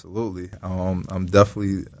 Absolutely. I'm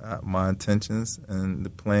definitely my intentions and the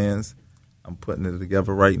plans. I'm putting it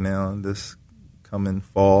together right now. This coming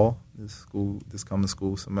fall, this coming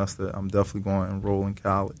school semester, I'm definitely going to enroll in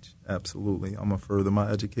college. Absolutely. I'm going to further my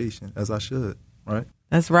education as I should, right?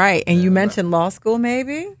 That's right. And you mentioned law school,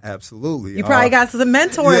 maybe? Absolutely. You probably got some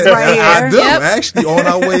mentors right here. I do. Yep. Actually, on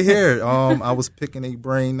our way here, I was picking a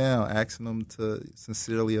brain now, asking them to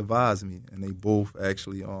sincerely advise me. And they both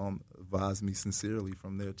actually advised me sincerely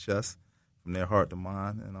from their chest, from their heart to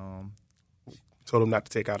mine. And told them not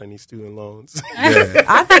to take out any student loans. Yeah.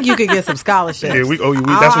 I think you could get some scholarships. Yeah,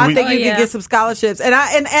 I think you could get some scholarships. And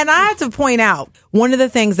I have to point out, one of the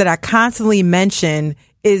things that I constantly mention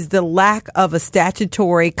is the lack of a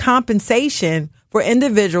statutory compensation for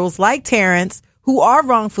individuals like Terrence who are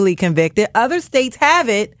wrongfully convicted. Other states have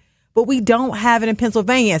it, but we don't have it in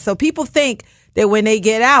Pennsylvania. So people think that when they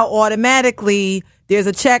get out, automatically there's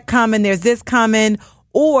a check coming, there's this coming,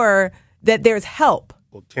 or that there's help.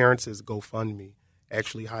 Well, Terrence's GoFundMe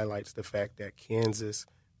actually highlights the fact that Kansas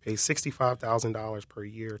pays $65,000 per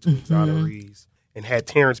year to exonerees. And had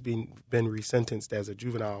Terrence been resentenced as a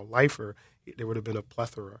juvenile lifer, there would have been a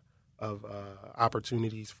plethora of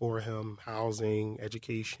opportunities for him, housing,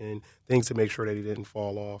 education, things to make sure that he didn't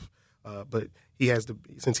fall off. But he has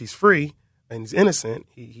since he's free and he's innocent,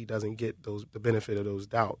 he doesn't get the benefit of those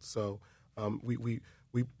doubts. So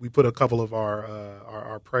we put a couple of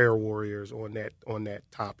our prayer warriors on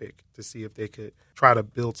that topic to see if they could try to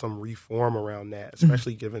build some reform around that,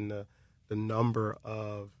 especially given the number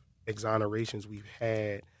of exonerations we've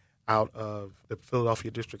had out of the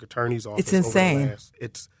Philadelphia District Attorney's Office. It's insane.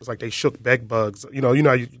 It's like they shook bed bugs, or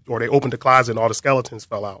they opened the closet and all the skeletons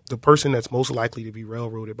fell out. The person that's most likely to be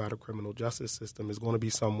railroaded by the criminal justice system is going to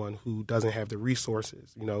be someone who doesn't have the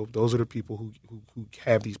resources. Those are the people who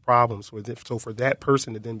have these problems. So for that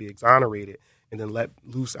person to then be exonerated and then let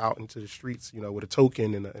loose out into the streets, with a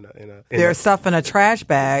token and there's stuff in a trash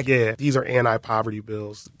bag. Yeah, these are anti-poverty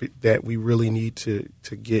bills that we really need to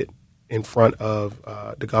get in front of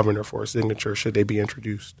the governor for a signature should they be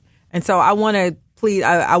introduced. And so I want to please,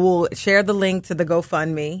 I will share the link to the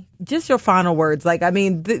GoFundMe. Just your final words.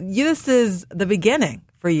 This is the beginning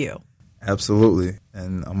for you. Absolutely.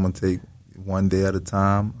 And I'm going to take one day at a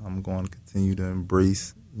time. I'm going to continue to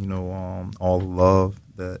embrace, all the love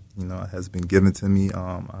that, has been given to me.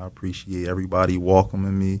 I appreciate everybody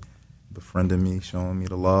welcoming me, befriending me, showing me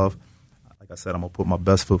the love. Like I said, I'm going to put my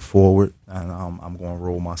best foot forward, and I'm going to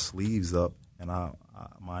roll my sleeves up. And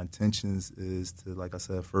my intentions is to, like I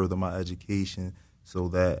said, further my education so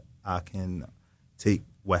that I can take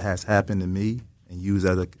what has happened to me and use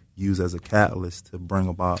as a catalyst to bring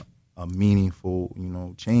about a meaningful,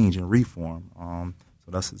 change and reform.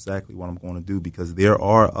 So that's exactly what I'm going to do, because there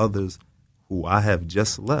are others who I have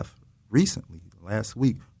just left recently, last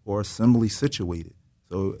week, who are similarly situated.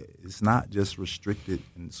 So it's not just restricted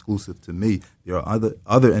and exclusive to me. There are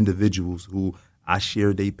other individuals who I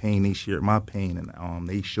shared their pain, they shared my pain, and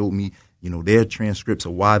they showed me, their transcripts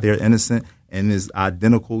of why they're innocent, and is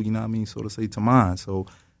identical, so to say, to mine. So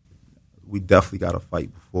we definitely got to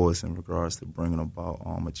fight before us in regards to bringing about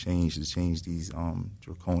a change to change these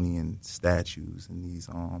draconian statutes and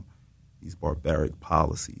these barbaric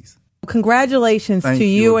policies. Congratulations to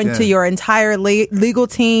you and to your entire legal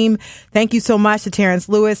team. Thank you so much to Terrence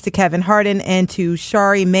Lewis, to Kevin Hardin, and to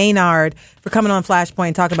Shari Maynard for coming on Flashpoint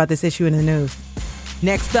and talking about this issue in the news.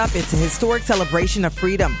 Next up, it's a historic celebration of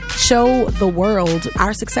freedom. Show the world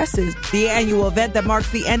our successes. The annual event that marks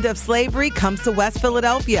the end of slavery comes to West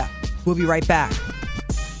Philadelphia. We'll be right back.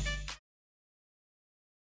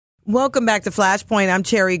 Welcome back to Flashpoint. I'm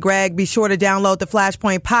Cherry Gregg. Be sure to download the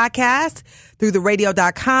Flashpoint podcast through the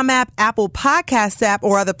radio.com app, Apple Podcasts app,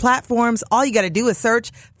 or other platforms. All you got to do is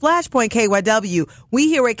search Flashpoint KYW. We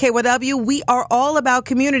here at KYW, we are all about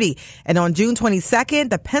community. And on June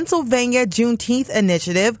 22nd, the Pennsylvania Juneteenth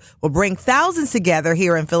initiative will bring thousands together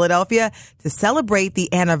here in Philadelphia to celebrate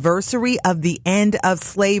the anniversary of the end of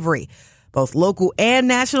slavery. Both local and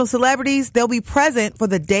national celebrities, they'll be present for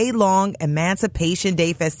the day-long Emancipation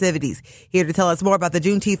Day festivities. Here to tell us more about the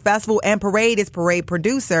Juneteenth Festival and Parade is parade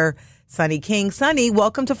producer Sunny King. Sunny,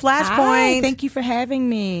 welcome to Flashpoint. Hi, thank you for having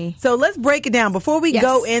me. So let's break it down. Before we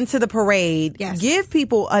go into the parade, give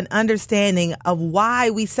people an understanding of why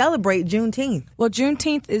we celebrate Juneteenth. Well,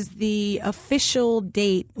 Juneteenth is the official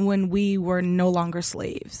date when we were no longer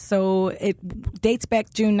slaves. So it dates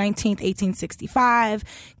back June 19th, 1865,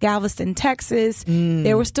 Galveston, Texas.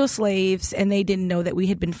 There were still slaves, and they didn't know that we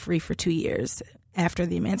had been free for 2 years after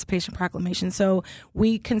the Emancipation Proclamation. So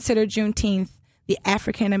we consider Juneteenth the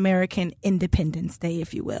African American Independence Day,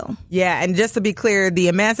 if you will. Yeah, and just to be clear, the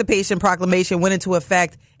Emancipation Proclamation went into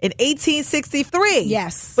effect in 1863.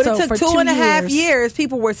 Yes. But it took two and a half years.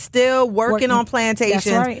 People were still working on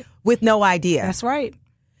plantations with no idea. That's right.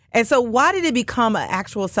 And so why did it become an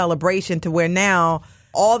actual celebration to where now,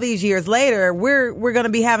 all these years later, we're going to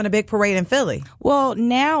be having a big parade in Philly? Well,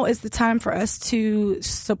 now is the time for us to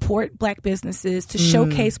support Black businesses, to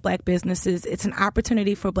showcase Black businesses. It's an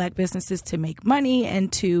opportunity for Black businesses to make money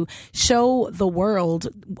and to show the world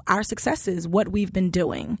our successes, what we've been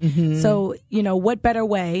doing. So, what better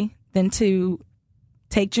way than to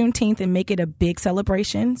take Juneteenth and make it a big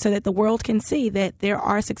celebration so that the world can see that there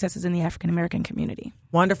are successes in the African American community.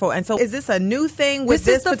 Wonderful. And so is this a new thing with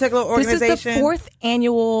this particular organization? This is the fourth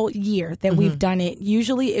annual year that we've done it.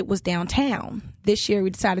 Usually it was downtown. This year we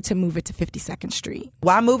decided to move it to 52nd Street.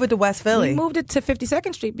 Why move it to West Philly? We moved it to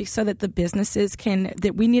 52nd Street so that the businesses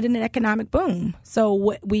that we needed an economic boom.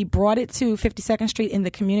 So we brought it to 52nd Street in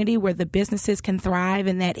the community where the businesses can thrive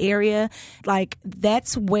in that area. Like,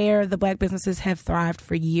 that's where the Black businesses have thrived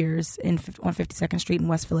for years on 52nd Street in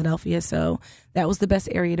West Philadelphia. So that was the best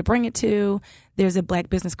area to bring it to. There's a Black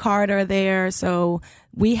business corridor there. So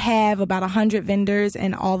we have about 100 vendors,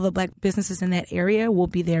 and all the Black businesses in that area will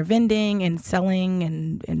be there vending and selling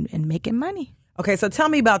and making money. Okay, so tell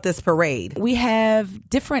me about this parade. We have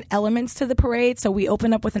different elements to the parade. So we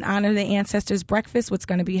open up with an Honor the Ancestors breakfast, what's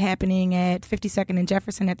going to be happening at 52nd and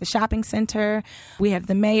Jefferson at the shopping center. We have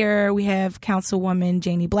the mayor. We have Councilwoman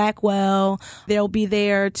Janie Blackwell. They'll be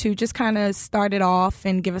there to just kind of start it off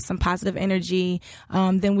and give us some positive energy.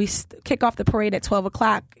 Then we kick off the parade at 12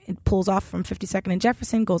 o'clock. It pulls off from 52nd and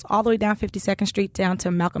Jefferson, goes all the way down 52nd Street down to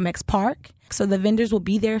Malcolm X Park. So the vendors will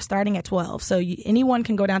be there starting at 12. So anyone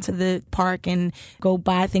can go down to the park and go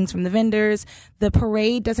buy things from the vendors. The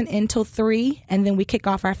parade doesn't end till 3, and then we kick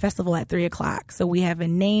off our festival at 3 o'clock. So we have a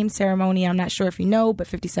name ceremony. I'm not sure if you know, but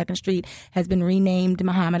 52nd Street has been renamed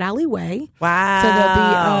Muhammad Ali Way. Wow. So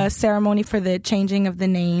there'll be a ceremony for the changing of the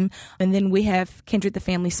name. And then we have Kindred the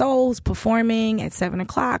Family Souls performing at 7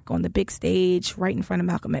 o'clock on the big stage right in front of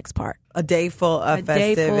Malcolm X Park. A day full of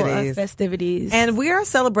festivities. And we are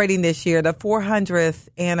celebrating this year the 400th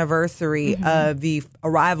anniversary of the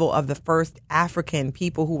arrival of the first African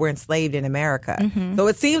people who were enslaved in America. So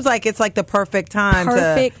it seems like it's like the perfect time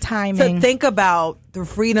timing to think about the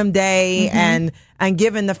Freedom Day and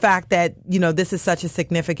given the fact that, this is such a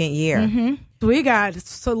significant year. We got a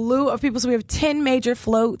slew of people. So we have 10 major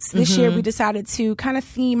floats. This year we decided to kind of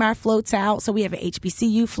theme our floats out. So we have an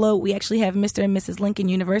HBCU float. We actually have Mr. and Mrs. Lincoln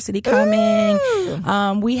University coming.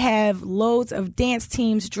 We have loads of dance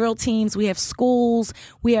teams, drill teams. We have schools.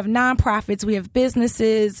 We have nonprofits. We have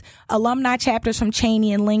businesses, alumni chapters from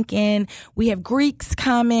Cheney and Lincoln. We have Greeks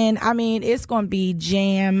coming. I mean, it's going to be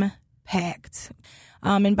jam-packed.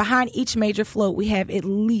 And behind each major float, we have at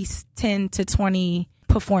least 10 to 20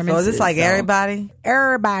 performances. So is this like everybody?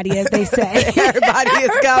 Everybody, as they say. Everybody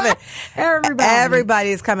is coming. Everybody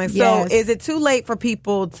is coming. Yes. So is it too late for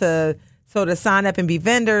people to sign up and be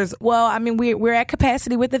vendors? Well, I mean, we're at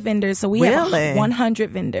capacity with the vendors. So we have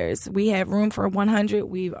 100 vendors. We have room for 100.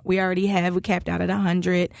 We already have. We capped out at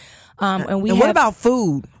 100. And what about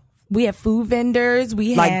food? We have food vendors.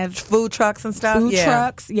 We have food trucks and stuff. Food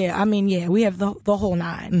trucks. Yeah. I mean, yeah, we have the whole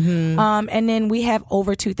nine. And then we have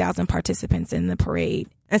over 2,000 participants in the parade.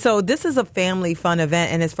 And so this is a family fun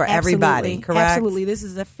event, and it's for everybody, correct? Absolutely. This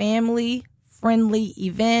is a family friendly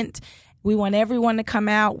event. We want everyone to come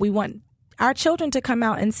out. We want our children to come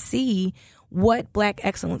out and see what Black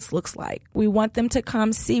excellence looks like. We want them to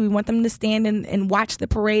come see. We want them to stand and watch the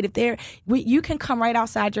parade. You can come right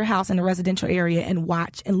outside your house in a residential area and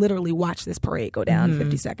literally watch this parade go down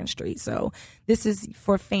 52nd Street. So this is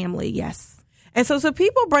for family, yes. And so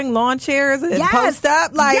people bring lawn chairs and post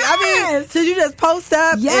up? Should you just post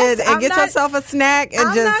up and get yourself a snack?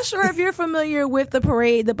 I'm not sure if you're familiar with the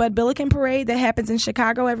parade, the Bud Billiken Parade that happens in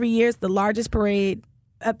Chicago every year. It's the largest parade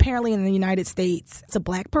apparently in the United States. It's a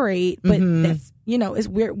Black parade, but that's,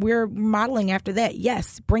 we're modeling after that.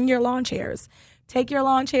 Yes, bring your lawn chairs. Take your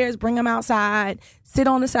lawn chairs, bring them outside, sit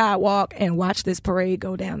on the sidewalk, and watch this parade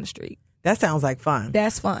go down the street. That sounds like fun.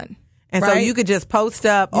 That's fun. And so you could just post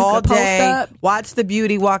up all day, watch the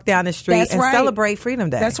beauty walk down the street, and celebrate Freedom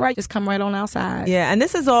Day. That's right. Just come right on outside. Yeah, and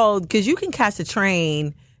this is all because you can catch the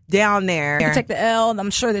train down there. You can take the L.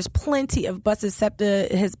 I'm sure there's plenty of buses.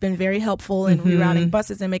 SEPTA has been very helpful in rerouting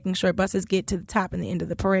buses and making sure buses get to the top and the end of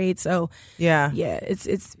the parade. So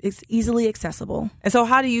it's easily accessible. And so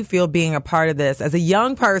how do you feel being a part of this as a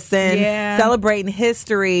young person, celebrating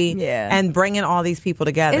history and bringing all these people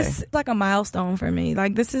together? It's like a milestone for me.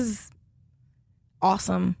 Like, this is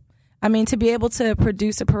awesome. I mean, to be able to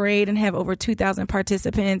produce a parade and have over 2,000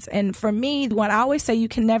 participants. And for me, what I always say, you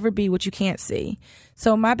can never be what you can't see.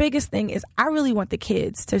 So my biggest thing is I really want the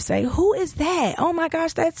kids to say, who is that? Oh my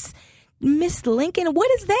gosh, that's Miss Lincoln. What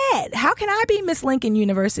is that? How can I be Miss Lincoln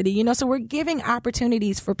University? You know, so we're giving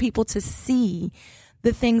opportunities for people to see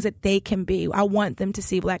the things that they can be. I want them to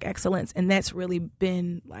see Black excellence. And that's really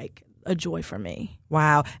been like a joy for me.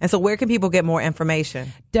 Wow. And so where can people get more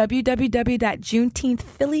information?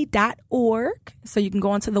 www.juneteenthphilly.org. So you can go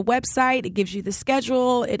onto the website. It gives you the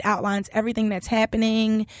schedule. It outlines everything that's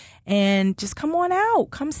happening. And just come on out.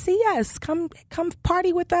 Come see us. Come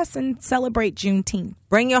party with us and celebrate Juneteenth.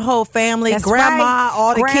 Bring your whole family, That's grandma, right.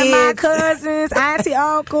 all the Grandma, kids. cousins, auntie,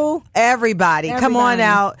 uncle. Everybody. Come on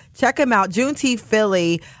out. Check them out. Juneteenth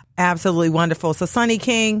Philly. Absolutely wonderful. So Sonny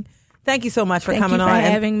King, thank you so much for coming on and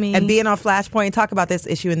having me and being on Flashpoint and talk about this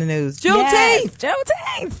issue in the news. Juneteenth! Yes,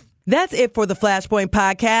 Juneteenth! That's it for the Flashpoint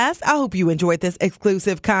podcast. I hope you enjoyed this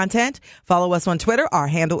exclusive content. Follow us on Twitter. Our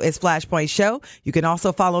handle is Flashpoint Show. You can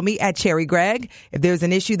also follow me at Cherry Gregg. If there's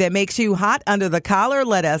an issue that makes you hot under the collar,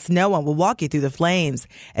 let us know and we'll walk you through the flames.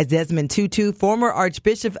 As Desmond Tutu, former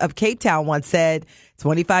Archbishop of Cape Town, once said,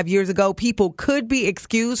 25 years ago, people could be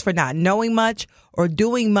excused for not knowing much or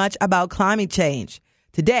doing much about climate change.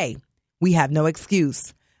 Today, we have no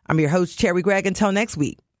excuse. I'm your host, Cherry Gregg. Until next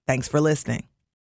week, thanks for listening.